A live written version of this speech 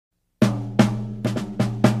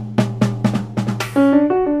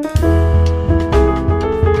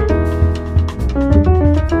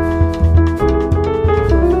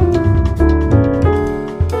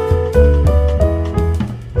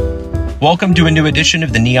Welcome to a new edition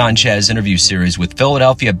of the Neon Jazz interview series with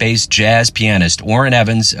Philadelphia-based jazz pianist Orrin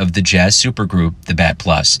Evans of the jazz supergroup, The Bad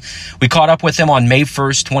Plus. We caught up with him on May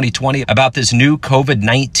 1st, 2020 about this new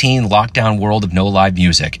COVID-19 lockdown world of no live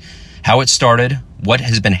music, how it started, what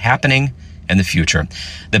has been happening, and the future.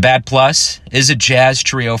 The Bad Plus is a jazz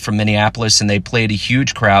trio from Minneapolis, and they played to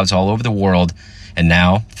huge crowds all over the world, and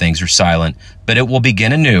now things are silent. But it will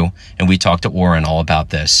begin anew, and we talked to Orrin all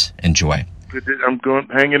about this. Enjoy. I'm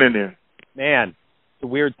hanging in there. Man, it's a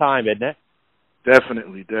weird time, isn't it?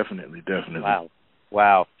 Definitely.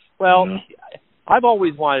 Wow. Well, I've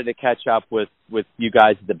always wanted to catch up with you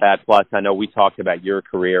guys at the Bad Plus. I know we talked about your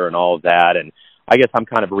career and all of that, and I guess I'm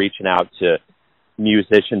kind of reaching out to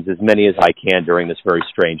musicians, as many as I can during this very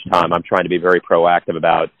strange time. I'm trying to be very proactive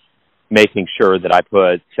about making sure that I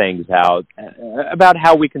put things out about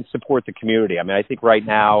how we can support the community. I mean, I think right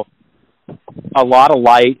now a lot of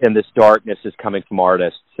light in this darkness is coming from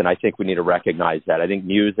artists, and I think we need to recognize that. I think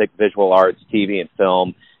music, visual arts, TV, and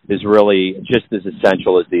film is really just as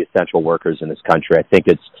essential as the essential workers in this country. I think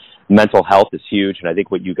mental health is huge, and I think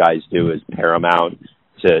what you guys do is paramount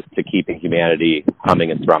to keeping humanity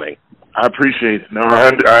humming and thrumming. I appreciate it. No,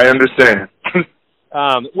 I understand.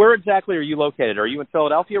 Where exactly are you located? Are you in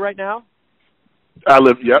Philadelphia right now? I'm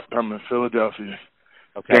in Philadelphia.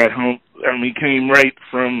 Okay. Got home. Came right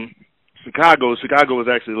from Chicago. Chicago was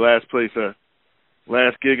actually the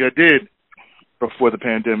last gig I did before the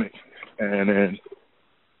pandemic. And then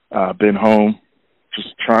been home just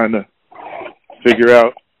trying to figure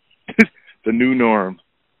out the new norm.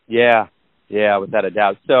 Yeah, without a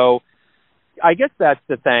doubt. So I guess that's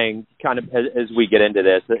the thing, kind of, as we get into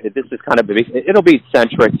this. This is kind of, it'll be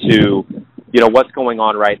centric to, what's going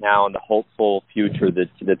on right now and the hopeful future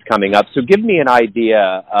that's coming up. So give me an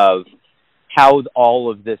idea of how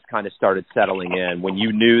all of this kind of started settling in when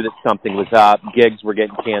you knew that something was up, gigs were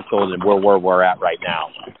getting canceled, and where we're at right now.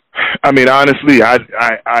 I mean, honestly, I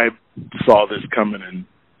saw this coming, and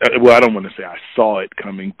I don't want to say I saw it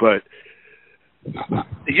coming, but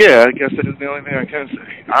yeah, I guess that is the only thing I can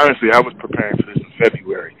say. Honestly, I was preparing for this in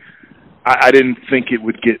February. I didn't think it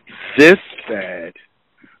would get this bad,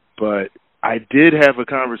 but I did have a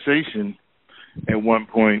conversation at one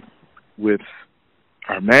point with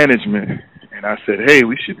our management, and I said, hey,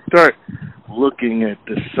 we should start looking at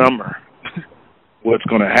the summer, what's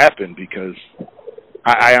going to happen, because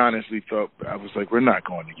I honestly thought, I was like, we're not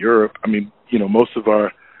going to Europe. I mean, most of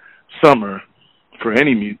our summer for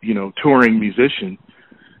any, touring musician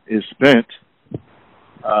is spent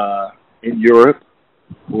in Europe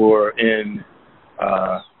or in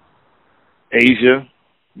Asia,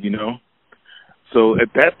 So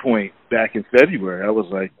at that point, back in February, I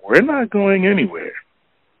was like, we're not going anywhere.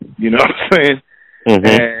 You know what I'm saying?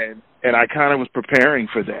 Mm-hmm. And I kind of was preparing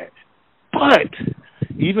for that. But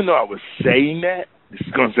even though I was saying that, this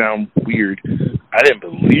is going to sound weird, I didn't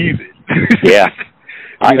believe it. Yeah.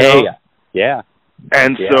 I hear you. Yeah.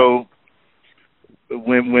 And so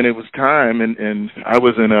when it was time, and I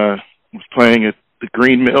was was playing at the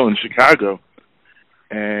Green Mill in Chicago,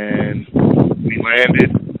 and we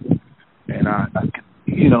landed, and I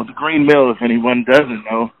the Green Mill, if anyone doesn't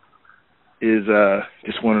know, is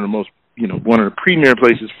just one of the most, one of the premier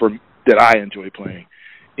places that I enjoy playing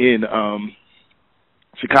in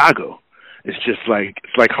Chicago. It's just like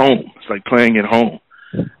home. It's like playing at home,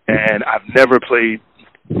 and I've never played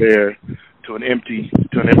there to an empty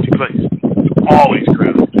place. It's always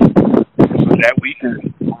crowded. So that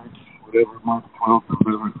weekend, March 12th or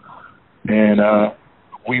whatever, and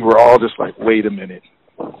we were all just like, wait a minute,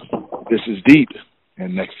 this is deep.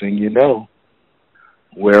 And next thing you know,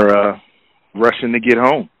 we're rushing to get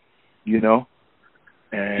home,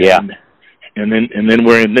 and and then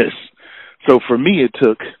we're in this. So for me,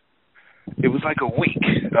 it was like a week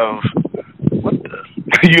of what the,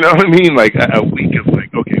 you know what I mean? Like a week of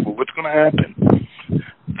like, okay, well, what's going to happen?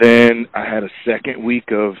 Then I had a second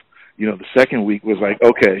week of, the second week was like,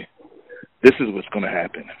 okay, this is what's going to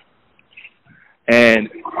happen. And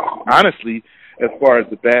honestly, as far as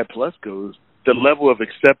the Bad Plus goes, the level of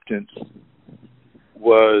acceptance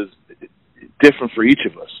was different for each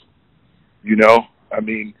of us. I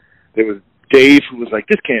mean, there was Dave who was like,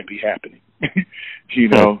 this can't be happening,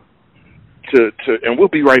 and we'll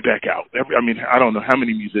be right back out. I don't know how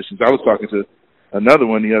many musicians. I was talking to another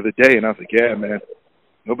one the other day, and I was like, yeah, man,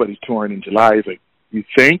 nobody's touring in July. He's like, you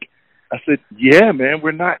think? I said, yeah, man,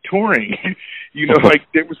 we're not touring. Like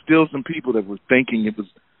there were still some people that were thinking it was,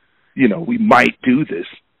 we might do this,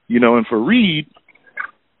 and for Reed,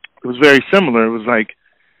 it was very similar. It was like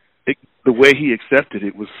the way he accepted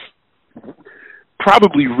it was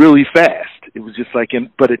probably really fast. It was just like,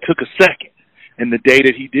 but it took a second. And the day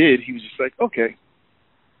that he did, he was just like, okay,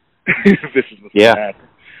 this is what's going to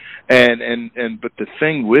happen. But the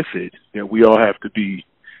thing with it that we all have to be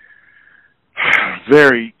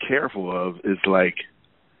very careful of is like,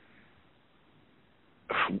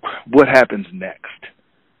 what happens next?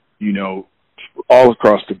 You know, all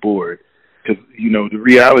across the board. Because, you know, the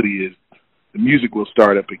reality is the music will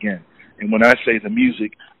start up again. And when I say the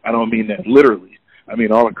music, I don't mean that literally. I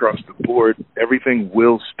mean all across the board, everything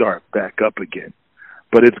will start back up again.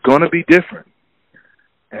 But it's going to be different.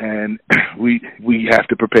 And we have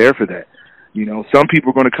to prepare for that. You know, some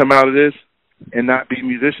people are going to come out of this and not be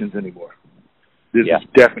musicians anymore. This is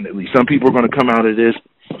definitely. Some people are going to come out of this,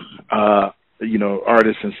 you know,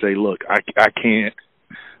 artists and say, look, I can't.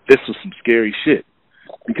 This was some scary shit.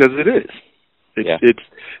 Because it is.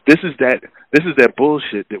 This is that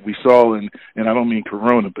bullshit that we saw in, and I don't mean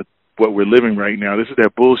Corona, but what we're living right now. This is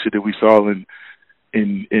that bullshit that we saw in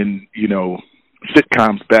you know,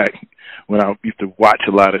 sitcoms back when I used to watch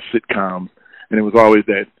a lot of sitcoms, and it was always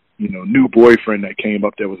that, you know, new boyfriend that came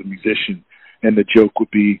up that was a musician, and the joke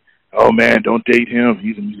would be, oh man, don't date him,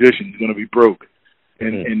 he's a musician, he's going to be broke.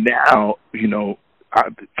 And now, you know,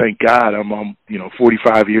 thank God I'm you know,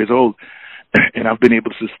 45 years old, and I've been able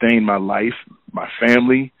to sustain my life, my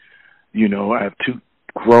family. You know, I have 2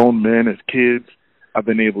 grown men as kids. I've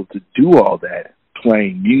been able to do all that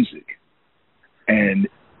playing music. And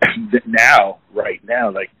now, right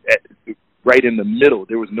now, like right in the middle,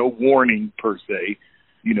 there was no warning per se.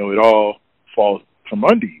 You know, it all falls from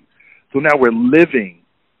under you. So now we're living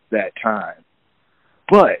that time.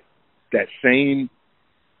 But that same,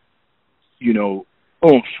 you know,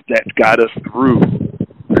 oomph that got us through,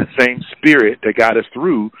 that same spirit that got us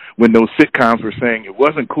through when those sitcoms were saying it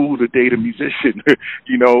wasn't cool to date a musician,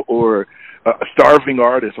 you know, or a starving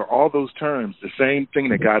artist, or all those terms, the same thing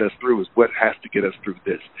that got us through is what has to get us through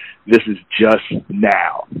this. This is just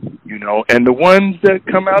now, you know. And the ones that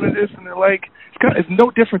come out of this and they're like, it's no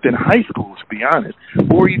different than high school, to be honest,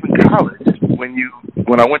 or even college.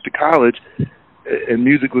 When I went to college and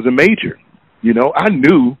music was a major, you know, I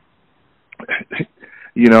knew.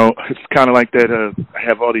 You know, it's kind of like that. I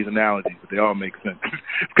have all these analogies, but they all make sense.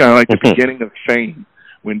 It's kind of like the beginning of Fame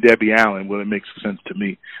when Debbie Allen, well, it makes sense to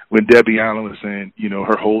me, when Debbie Allen was saying, you know,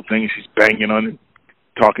 her whole thing, she's banging on it,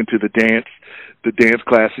 talking to the dance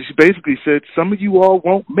classes. She basically said, some of you all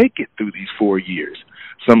won't make it through these 4 years.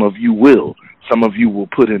 Some of you will. Some of you will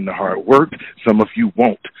put in the hard work. Some of you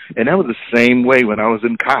won't. And that was the same way when I was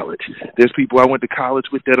in college. There's people I went to college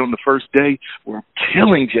with that on the first day were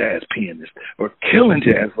killing jazz pianists or killing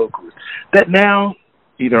jazz vocalists that now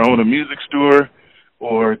either own a music store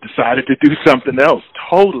or decided to do something else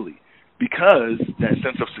totally because that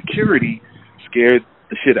sense of security scared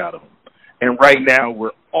the shit out of them. And right now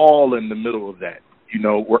we're all in the middle of that. You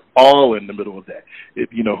know, we're all in the middle of that.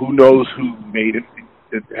 You know, who knows who made it,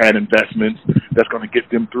 had investments that's going to get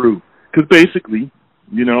them through. Because basically,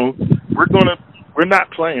 you know, we're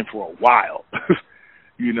not playing for a while,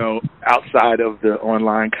 you know, outside of the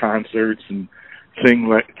online concerts and things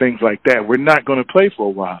like that. We're not going to play for a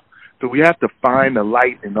while. So we have to find the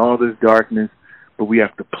light in all this darkness, but we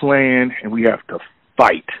have to plan and we have to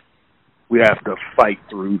fight. We have to fight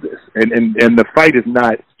through this. And the fight is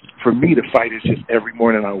not, for me, the fight is just every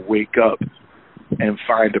morning I wake up and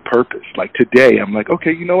find a purpose. Like today, I'm like,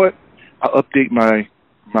 okay, you know what? I'll update my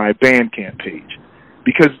Bandcamp page.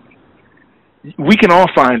 Because we can all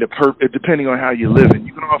find a purpose, depending on how you live, and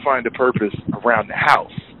you can all find a purpose around the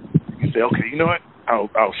house. You say, okay, you know what?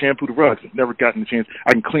 I'll shampoo the rugs. I've never gotten a chance.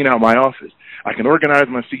 I can clean out my office. I can organize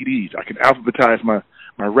my CDs. I can alphabetize my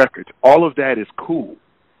records. All of that is cool.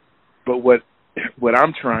 But what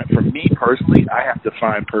I'm trying, for me personally, I have to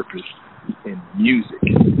find purpose in music,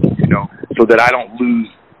 you know, so that I don't lose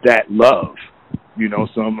that love, you know.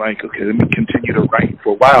 So I'm like, okay, let me continue to write.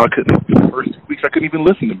 For a while, for the first 2 weeks, I couldn't even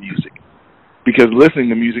listen to music because listening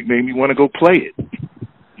to music made me want to go play it,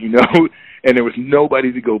 you know, and there was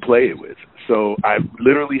nobody to go play it with. So I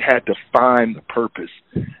literally had to find the purpose,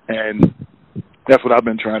 and that's what I've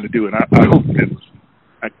been trying to do. And I hope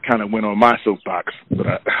I kind of went on my soapbox, but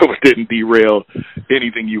I hope it didn't derail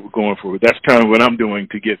anything you were going for. That's kind of what I'm doing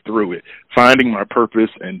to get through it, finding my purpose,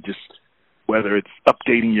 and just whether it's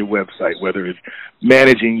updating your website, whether it's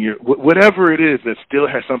managing your, whatever it is that still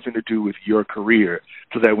has something to do with your career,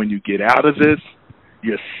 so that when you get out of this,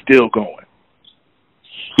 you're still going.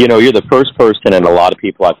 You know, you're the first person, and a lot of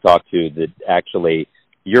people I've talked to, that actually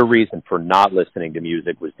your reason for not listening to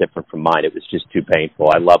music was different from mine. It was just too painful.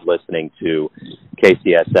 I love listening to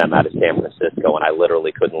KCSM out of San Francisco, and I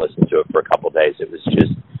literally couldn't listen to it for a couple of days. It was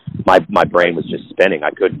just my brain was just spinning.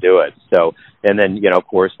 I couldn't do it. So, and then, you know, of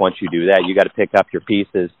course, once you do that, you got to pick up your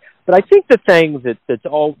pieces. But I think the thing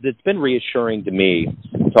that's been reassuring to me,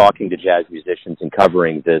 talking to jazz musicians and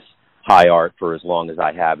covering this high art for as long as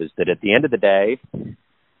I have, is that at the end of the day,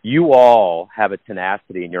 you all have a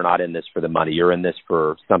tenacity, and you're not in this for the money. You're in this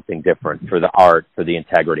for something different, for the art, for the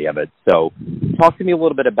integrity of it. So talk to me a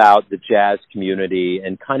little bit about the jazz community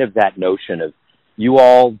and kind of that notion of you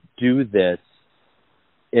all do this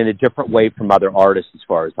in a different way from other artists as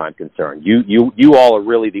far as I'm concerned. You all are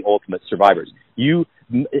really the ultimate survivors.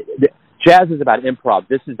 Jazz is about improv.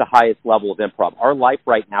 This is the highest level of improv. Our life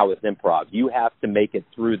right now is improv. You have to make it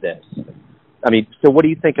through this. I mean, so what do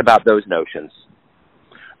you think about those notions?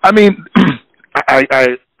 I mean, I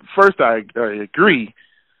agree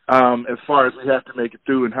as far as we have to make it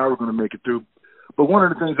through and how we're going to make it through. But one of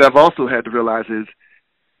the things I've also had to realize is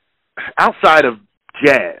outside of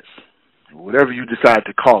jazz, whatever you decide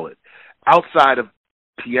to call it, outside of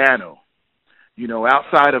piano, you know,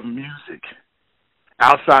 outside of music,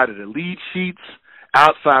 outside of the lead sheets,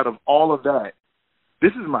 outside of all of that,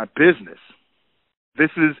 this is my business. This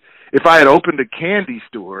is, if I had opened a candy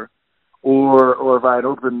store, or if I had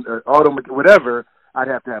opened an auto, whatever, I'd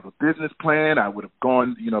have to have a business plan. I would have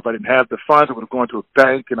gone, you know, if I didn't have the funds, I would have gone to a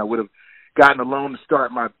bank and I would have gotten a loan to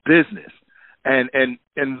start my business. And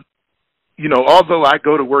you know, although I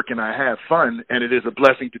go to work and I have fun and it is a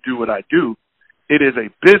blessing to do what I do, it is a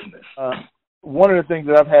business. One of the things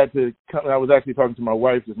that I've had to, I was actually talking to my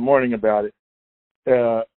wife this morning about it.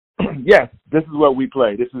 Yes, this is what we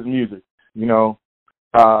play. This is music, you know.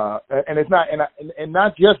 And it's not, and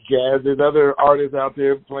not just jazz. There's other artists out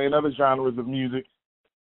there playing other genres of music,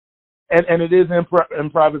 and it is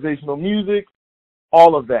improvisational music,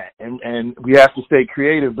 all of that, and we have to stay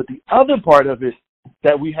creative. But the other part of it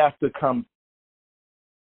that we have to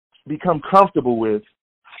become comfortable with,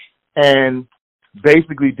 and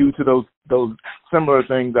basically due to those similar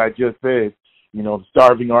things I just said, you know,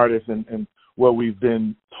 starving artists and what we've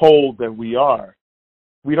been told that we are,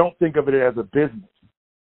 we don't think of it as a business.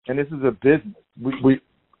 And this is a business. We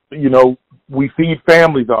you know, we feed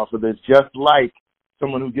families off of this, just like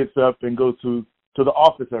someone who gets up and goes to the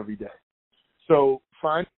office every day. So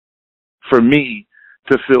for me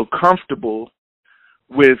to feel comfortable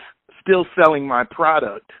with still selling my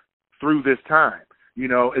product through this time. You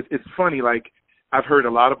know, it's funny, like I've heard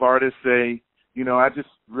a lot of artists say, you know, I just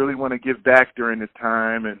really want to give back during this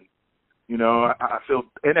time, and you know, I feel,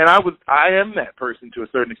 and I am that person to a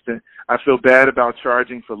certain extent. I feel bad about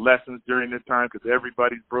charging for lessons during this time because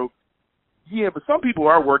everybody's broke. Yeah, but some people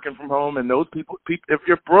are working from home, and those people, if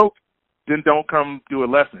you're broke, then don't come do a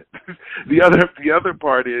lesson. The other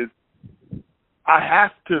part is I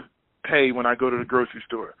have to pay when I go to the grocery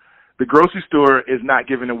store. The grocery store is not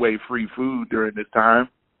giving away free food during this time.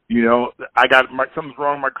 You know, something's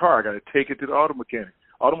wrong with my car. I got to take it to the auto mechanic.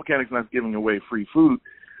 Auto mechanic's not giving away free food.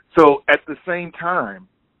 So at the same time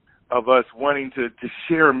of us wanting to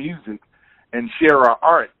share music and share our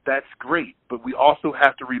art, that's great. But we also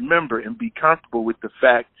have to remember and be comfortable with the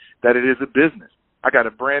fact that it is a business. I got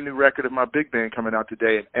a brand new record of my big band coming out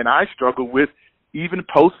today, and I struggle with even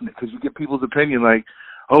posting it because you get people's opinion like,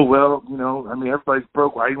 oh, well, you know, I mean, everybody's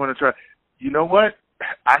broke. Why do you want to try? You know what?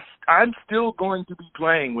 I'm still going to be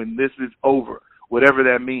playing when this is over, whatever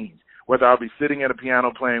that means. Whether I'll be sitting at a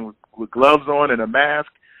piano playing with gloves on and a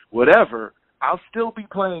mask, whatever, I'll still be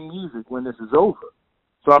playing music when this is over.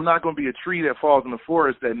 So I'm not going to be a tree that falls in the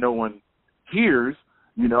forest that no one hears.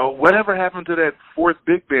 You know, whatever happened to that fourth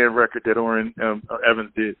big band record that Orrin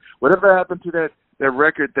Evans did? Whatever happened to that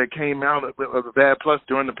record that came out of Bad Plus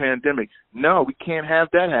during the pandemic? No, we can't have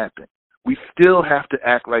that happen. We still have to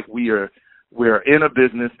act like we're in a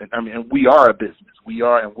business, and we are a business. We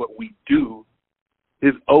are, and what we do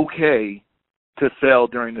is okay to sell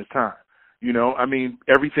during this time. You know, I mean,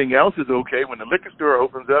 everything else is okay. When the liquor store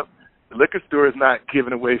opens up, the liquor store is not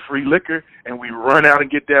giving away free liquor, and we run out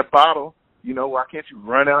and get that bottle. You know, why can't you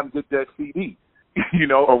run out and get that CD? You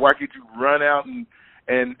know, or why can't you run out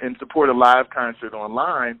and support a live concert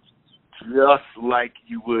online just like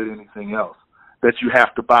you would anything else that you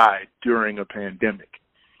have to buy during a pandemic?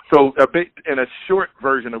 So a bit in a short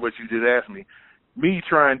version of what you just asked me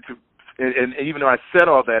trying to, and even though I said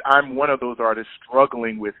all that, I'm one of those artists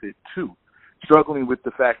struggling with it too, struggling with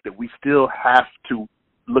the fact that we still have to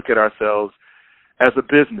look at ourselves as a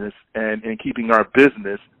business and keeping our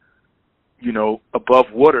business, you know, above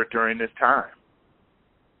water during this time.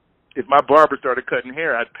 If my barber started cutting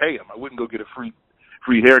hair, I'd pay him. I wouldn't go get a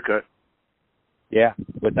free haircut. Yeah,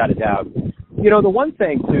 without a doubt. You know, the one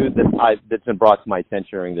thing, too, that's been brought to my attention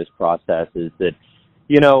during this process is that,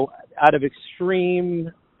 you know, out of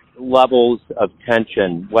extreme levels of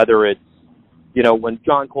tension, whether it's, you know, when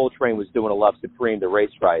John Coltrane was doing A Love Supreme, the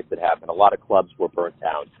race riots that happened, a lot of clubs were burnt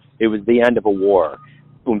down. It was the end of a war.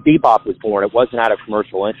 When bebop was born, it wasn't out of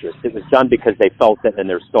commercial interest. It was done because they felt it in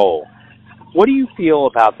their soul. What do you feel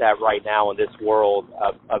about that right now in this world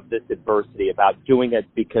of this adversity, about doing it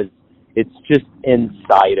because it's just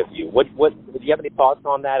inside of you? What do you have any thoughts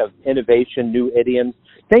on that, of innovation, new idioms,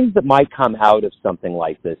 things that might come out of something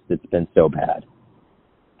like this that's been so bad?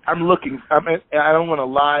 I don't want to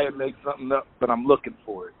lie and make something up, but I'm looking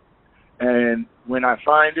for it. And when I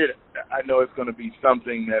find it, I know it's going to be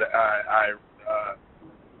something that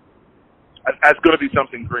it's going to be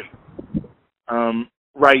something great.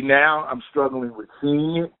 Right now, I'm struggling with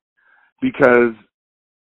seeing it because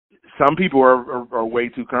some people are way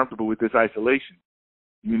too comfortable with this isolation.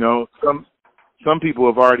 You know, some people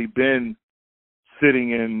have already been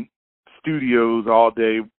sitting in studios all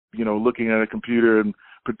day, you know, looking at a computer and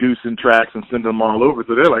producing tracks and sending them all over.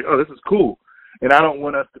 So they're like, oh, this is cool. And I don't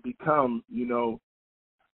want us to become, you know,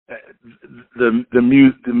 the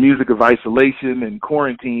music of isolation and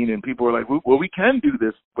quarantine, and people are like, well, we can do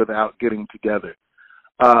this without getting together.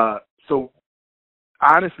 So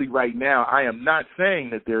honestly, right now, I am not saying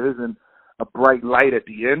that there isn't a bright light at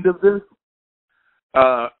the end of this.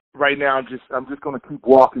 Right now, I'm just going to keep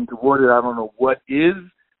walking toward it. I don't know what is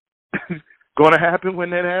going to happen when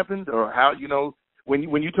that happens, or how, you know, when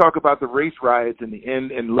you talk about the race riots and the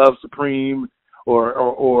end and Love Supreme,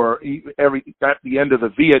 or at the end of the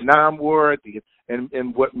Vietnam War,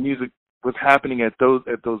 and what music was happening at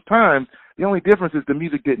those times, the only difference is the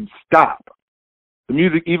music didn't stop. The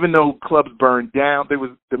music, even though clubs burned down,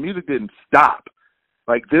 the music didn't stop.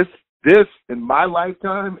 Like this in my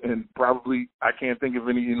lifetime, and probably I can't think of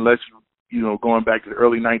any unless you know, going back to the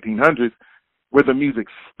early 1900s, where the music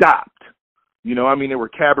stopped. You know, I mean, there were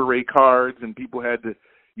cabaret cards, and people had to,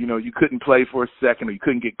 you know, you couldn't play for a second, or you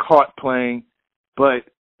couldn't get caught playing. But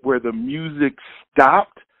where the music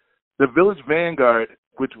stopped, the Village Vanguard,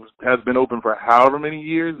 which has been open for however many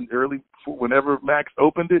years, whenever Max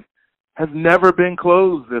opened it, has never been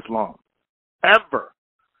closed this long, ever.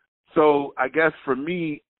 So I guess for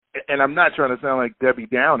me, and I'm not trying to sound like Debbie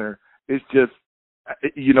Downer, it's just,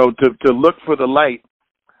 you know, to look for the light.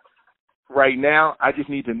 Right now, I just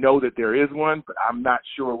need to know that there is one, but I'm not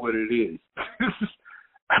sure what it is.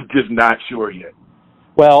 I'm just not sure yet.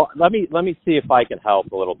 Well, let me see if I can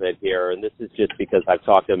help a little bit here, and this is just because I've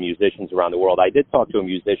talked to musicians around the world. I did talk to a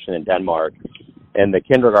musician in Denmark, and the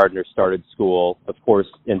kindergartners started school, of course,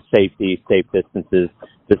 in safe distances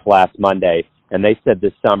this last Monday, and they said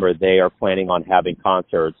this summer they are planning on having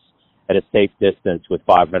concerts at a safe distance with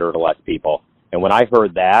 500 or less people. And when I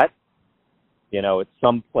heard that, you know, it's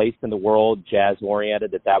some place in the world,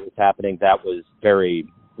 jazz-oriented, that was happening, that was very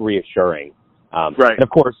reassuring. Right. And, of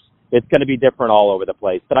course, it's going to be different all over the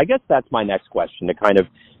place. But I guess that's my next question, to kind of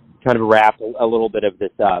wrap a little bit of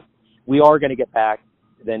this up. We are going to get back,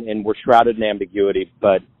 then, and we're shrouded in ambiguity,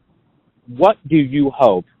 but what do you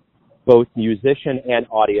hope both musician and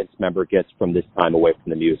audience member gets from this time away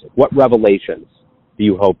from the music? What revelations do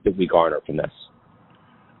you hope that we garner from this?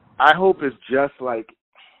 I hope it's just like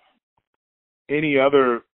any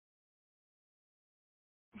other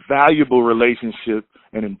valuable relationship,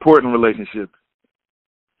 an important relationship,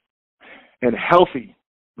 and healthy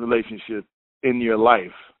relationship in your life,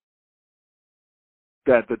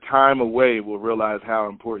 that the time away will realize how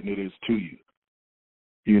important it is to you.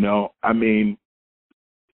 You know, I mean,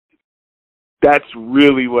 that's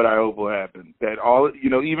really what I hope will happen. That all, you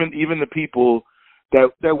know, even the people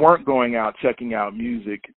that weren't going out checking out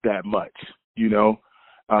music that much, you know,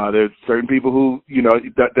 there's certain people who, you know,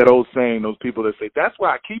 that old saying, those people that say, that's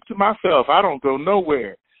why I keep to myself, I don't go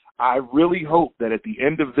nowhere. I really hope that at the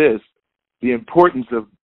end of this, the importance of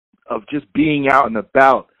just being out and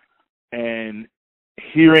about and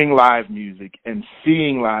hearing live music and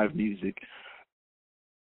seeing live music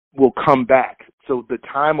will come back. So the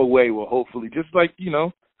time away will hopefully, just like, you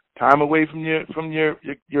know, time away from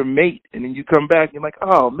your mate, and then you come back and you're like,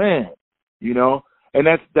 oh man, you know. And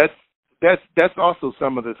that's also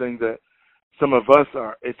some of the things that some of us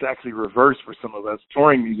are. It's actually reversed for some of us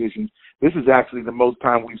touring musicians. This is actually the most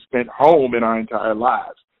time we've spent home in our entire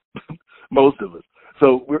lives. Most of us.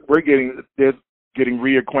 So we're getting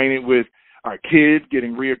reacquainted with our kids,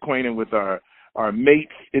 getting reacquainted with our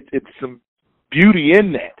mates. It's some beauty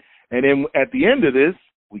in that. And then at the end of this,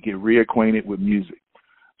 we get reacquainted with music.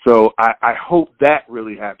 So I hope that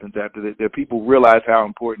really happens after that people realize how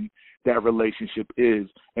important that relationship is,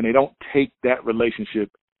 and they don't take that relationship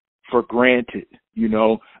for granted, you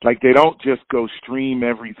know, like they don't just go stream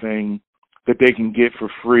everything that they can get for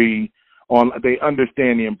free they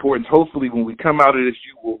understand the importance. Hopefully when we come out of this,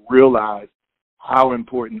 you will realize how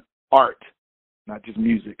important art, not just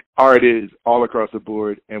music, art is all across the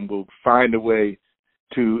board, and we'll find a way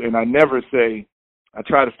to, and I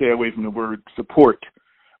try to stay away from the word support,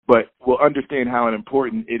 but we'll understand how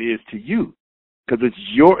important it is to you, because it's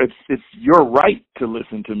your right to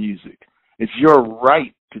listen to music. It's your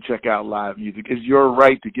right to check out live music. It's your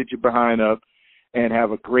right to get your behind up and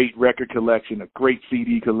have a great record collection, a great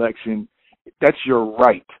CD collection. That's your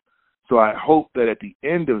right. So I hope that at the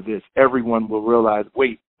end of this, everyone will realize,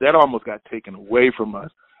 wait, that almost got taken away from us,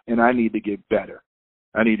 and I need to get better.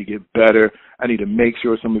 I need to make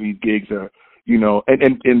sure some of these gigs are,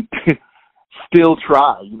 and still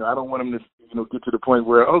try. I don't want them to, get to the point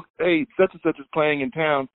where, oh, hey, such and such is playing in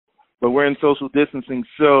town, but we're in social distancing,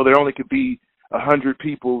 so there only could be 100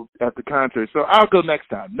 people at the concert. So I'll go next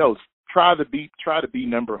time. No, try to be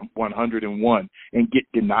number 101 and get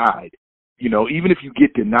denied. Even if you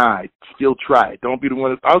get denied, still try it. Don't be the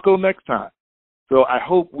one I'll go next time. So I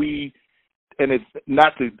hope and it's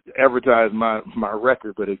not to advertise my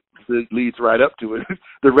record, but it leads right up to it.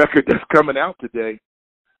 The record that's coming out today,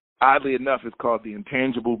 oddly enough, is called The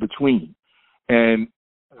Intangible Between. And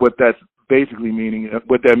what that's basically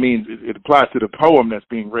what that means, it applies to the poem that's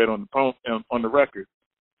being read on the record.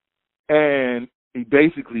 And he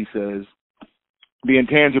basically says, the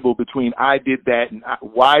intangible between I did that and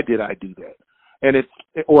why did I do that? And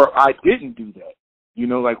or I didn't do that.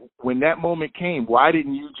 Like when that moment came, why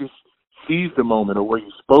didn't you just seize the moment? Or were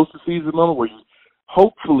you supposed to seize the moment?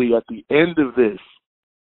 Hopefully at the end of this,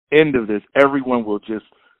 everyone will just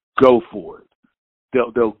go for it.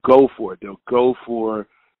 They'll go for it. They'll go for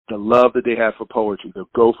the love that they have for poetry. They'll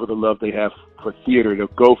go for the love they have for theater. They'll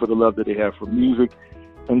go for the love that they have for music,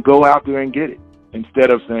 and go out there and get it,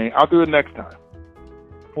 instead of saying, I'll do it next time.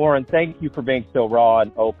 Orrin, thank you for being so raw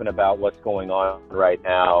and open about what's going on right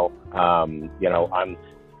now. I'm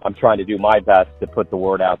trying to do my best to put the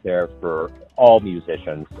word out there for all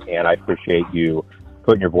musicians, and I appreciate you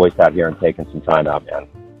putting your voice out here and taking some time out, man.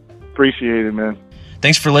 Appreciate it, man.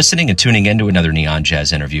 Thanks for listening and tuning in to another Neon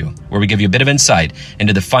Jazz interview, where we give you a bit of insight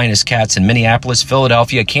into the finest cats in Minneapolis,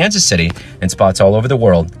 Philadelphia, Kansas City, and spots all over the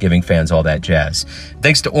world, giving fans all that jazz.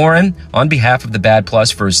 Thanks to Orrin on behalf of the Bad Plus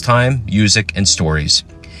for his time, music, and stories.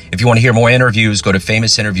 If you want to hear more interviews, go to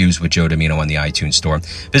Famous Interviews with Joe Domino on the iTunes Store.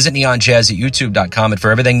 Visit neonjazz at youtube.com, and for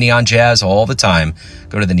everything Neon Jazz all the time,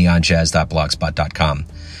 go to the neonjazz.blogspot.com.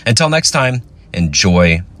 Until next time,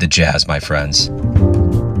 enjoy the jazz, my friends.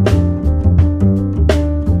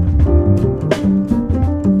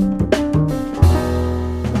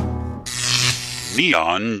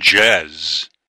 Neon Jazz.